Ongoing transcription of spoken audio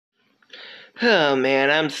Oh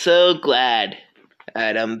man, I'm so glad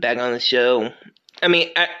that I'm back on the show.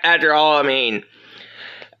 After all, I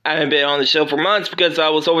haven't been on the show for months because I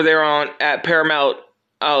was over there at Paramount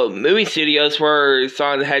movie studios for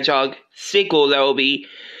Sonic the Hedgehog sequel that will be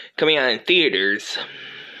coming out in theaters.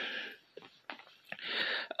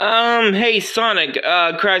 Hey Sonic,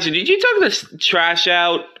 Crasher, did you talk this trash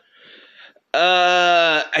out?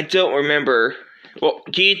 I don't remember. Well,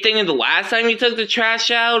 can you think of the last time you took the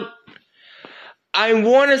trash out? I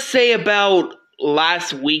want to say about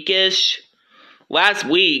last weekish. Last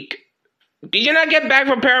week. Did you not get back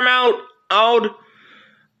from Paramount?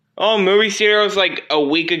 Movie studios like a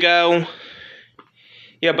week ago?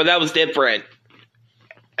 Yeah, but that was different.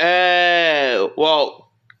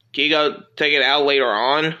 Well, can you go take it out later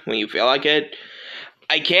on when you feel like it?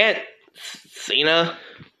 I can't, Cena.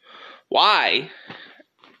 Why?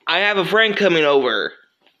 I have a friend coming over.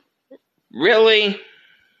 Really?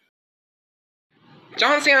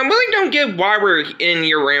 John Cena, I really don't get why we're in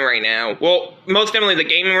your room right now. Well, most definitely the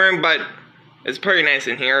gaming room, but it's pretty nice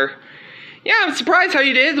in here. Yeah, I'm surprised how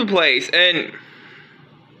you did the place. And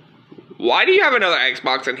why do you have another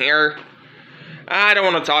Xbox in here? I don't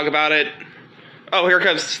want to talk about it. Oh, here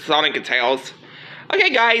comes Sonic and Tails.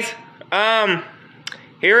 Okay, guys.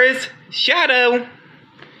 Here is Shadow.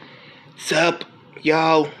 Sup,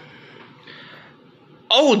 y'all?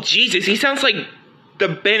 Oh, Jesus, he sounds like the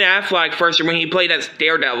Ben Affleck version when he played as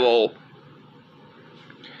Daredevil.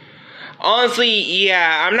 Honestly,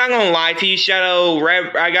 yeah, I'm not gonna lie to you, Shadow.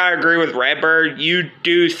 I gotta agree with Redbird. You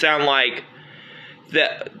do sound like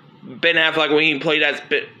the Ben Affleck when he played as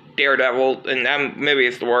Daredevil, and maybe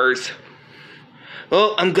it's the worst.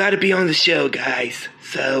 Well, I'm glad to be on the show, guys.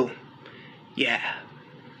 So, yeah.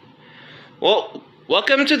 Well,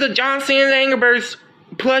 welcome to the John Cena Angry Birds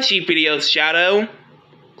plushie videos, Shadow.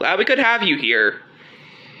 Glad we could have you here.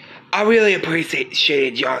 I really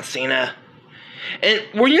appreciate John Cena. And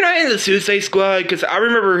were you not in the Suicide Squad? Because I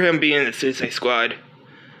remember him being in the Suicide Squad.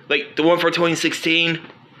 Like, the one for 2016.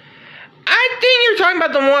 I think you're talking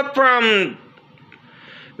about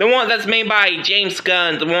the one that's made by James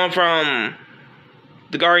Gunn. The one from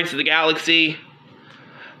the Guardians of the Galaxy.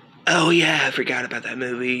 Oh yeah, I forgot about that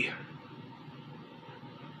movie.